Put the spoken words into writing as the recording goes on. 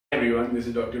Hi everyone, this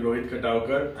is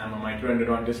Dr.Khatavkars. I'm a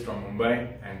microendodontist from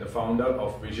Mumbai and the founder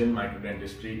of Vision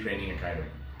Microdentistry Training Academy.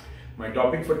 My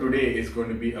topic for today is going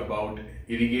to be about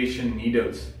irrigation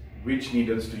needles, which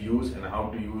needles to use and how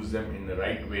to use them in the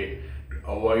right way to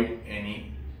avoid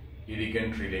any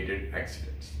irrigant related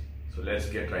accidents. So let's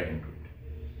get right into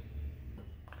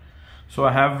it. So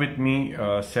I have with me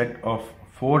a set of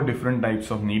 4 different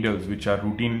types of needles which are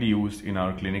routinely used in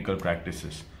our clinical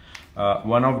practices.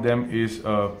 One of them is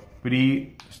a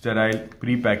pre-sterile,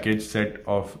 pre-packaged set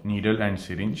of needle and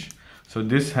syringe. So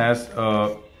this has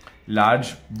a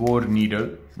large bore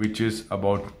needle which is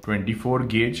about 24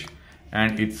 gauge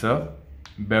and it's a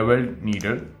beveled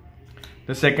needle.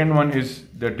 The second one is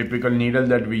the typical needle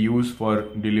that we use for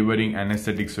delivering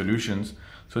anesthetic solutions.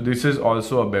 So this is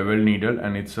also a beveled needle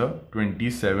and it's a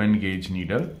 27 gauge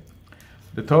needle.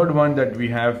 The third one that we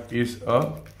have is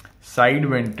a side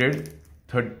vented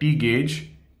 30 gauge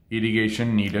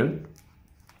irrigation needle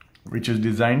which is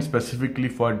designed specifically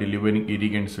for delivering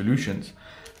irrigant solutions.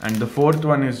 And the fourth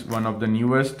one is one of the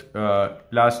newest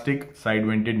plastic side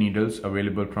vented needles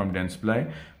available from Dentsply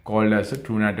called as a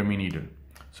True Anatomy needle.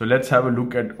 So let's have a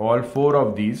look at all 4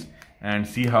 of these and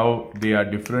see how they are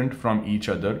different from each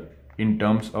other in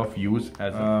terms of use.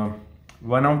 As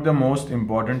one of the most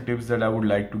important tips that I would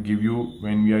like to give you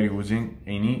when we are using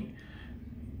any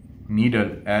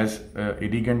needle as a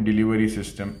irrigant delivery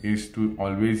system is to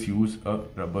always use a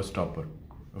rubber stopper.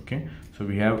 Okay, so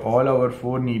we have all our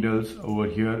 4 needles over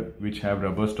here which have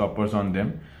rubber stoppers on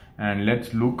them, and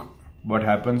let's look what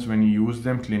happens when you use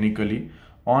them clinically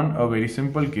on a very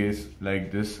simple case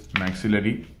like this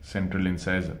maxillary central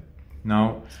incisor.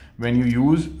 Now when you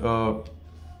use a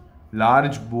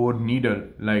large bore needle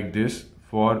like this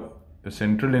for the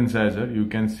central incisor, you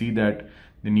can see that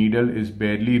the needle is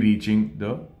barely reaching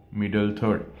the middle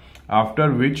third,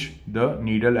 after which the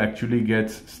needle actually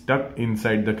gets stuck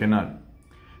inside the canal.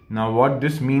 Now what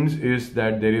this means is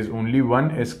that there is only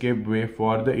one escape way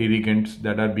for the irrigants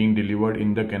that are being delivered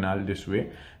in the canal this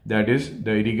way. That is,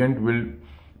 the irrigant will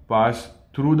pass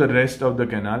through the rest of the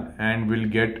canal and will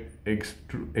get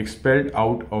expelled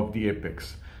out of the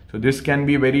apex. So this can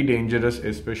be very dangerous,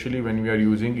 especially when we are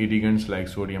using irrigants like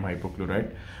sodium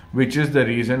hypochlorite, which is the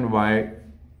reason why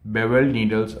beveled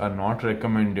needles are not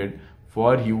recommended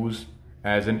for use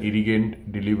as an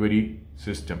irrigant delivery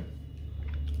system.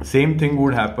 Same thing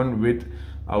would happen with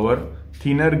our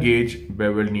thinner gauge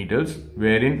beveled needles,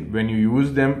 wherein when you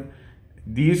use them,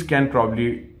 these can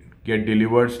probably get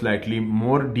delivered slightly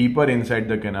more deeper inside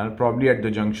the canal, probably at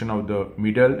the junction of the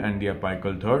middle and the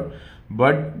apical third.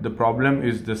 But the problem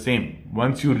is the same.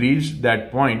 Once you reach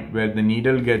that point where the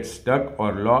needle gets stuck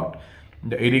or locked,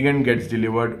 the irrigant gets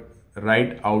delivered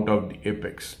right out of the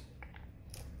apex.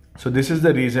 So this is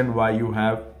the reason why you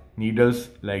have needles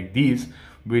like these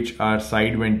which are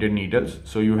side vented needles.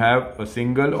 So you have a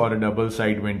single or a double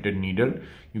side vented needle.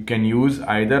 You can use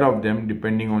either of them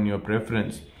depending on your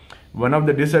preference. One of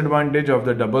the disadvantage of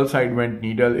the double side vent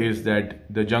needle is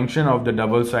that the junction of the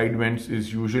double side vents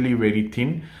is usually very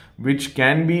thin, which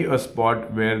can be a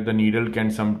spot where the needle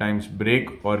can sometimes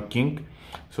break or kink.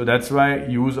 So that's why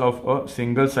use of a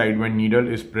single side vent needle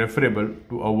is preferable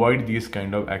to avoid these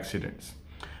kind of accidents.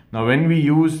 Now when we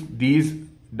use these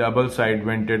double side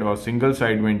vented or single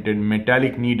side vented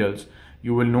metallic needles,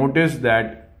 you will notice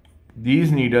that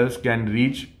these needles can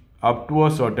reach up to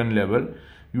a certain level.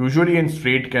 Usually in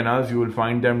straight canals you will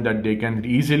find them that they can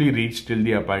easily reach till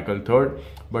the apical third,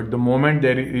 but the moment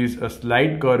there is a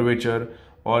slight curvature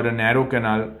or a narrow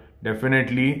canal,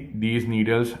 definitely these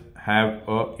needles have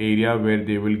a area where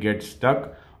they will get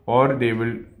stuck or they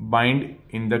will bind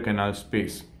in the canal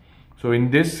space. So in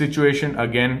this situation,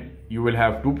 again, you will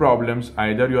have 2 problems.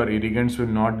 Either your irrigants will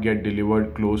not get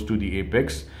delivered close to the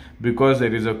apex because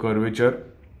there is a curvature,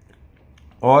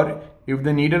 or if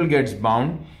the needle gets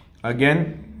bound,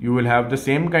 again you will have the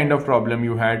same kind of problem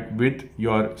you had with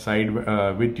your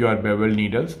beveled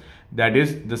needles. That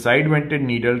is, the side vented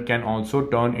needle can also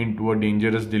turn into a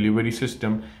dangerous delivery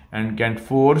system and can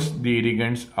force the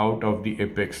irrigants out of the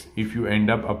apex if you end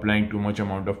up applying too much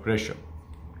amount of pressure.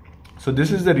 So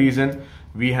this is the reason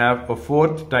we have a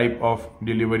 4th type of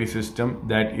delivery system,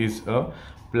 that is a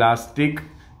plastic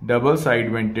double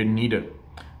side vented needle.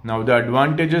 Now the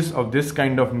advantages of this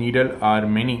kind of needle are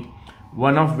many,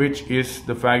 one of which is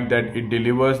the fact that it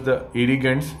delivers the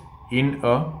irrigants in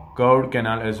a curved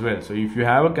canal as well. So if you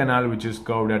have a canal which is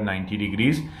curved at 90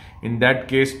 degrees, in that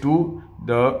case too,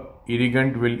 the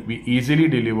irrigant will be easily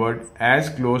delivered as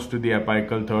close to the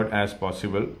apical third as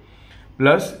possible.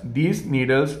 Plus these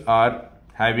needles are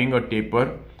having a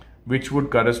taper which would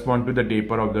correspond to the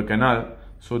taper of the canal.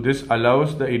 So this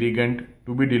allows the irrigant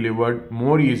to be delivered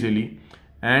more easily,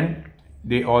 and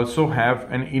they also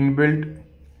have an inbuilt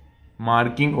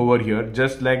marking over here,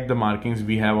 just like the markings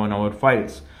we have on our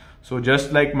files. So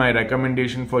just like my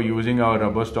recommendation for using our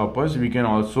rubber stoppers, we can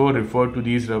also refer to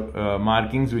these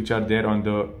markings which are there on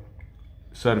the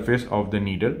surface of the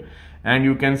needle, and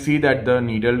you can see that the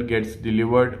needle gets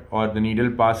delivered, or the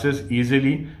needle passes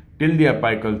easily till the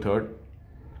apical third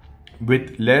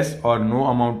with less or no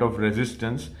amount of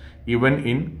resistance, even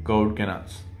in curved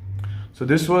canals. So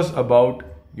this was about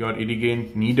your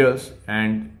irrigant needles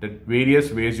and the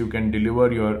various ways you can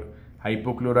deliver your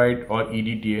hypochlorite or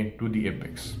EDTA to the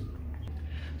apex.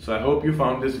 So I hope you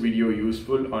found this video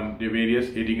useful on the various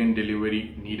irrigant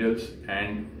delivery needles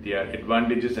and their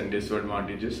advantages and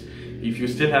disadvantages. If you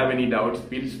still have any doubts,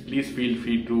 please feel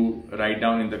free to write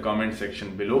down in the comment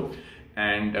section below,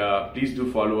 and please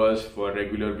do follow us for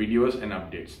regular videos and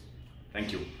updates.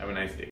 Thank you. Have a nice day.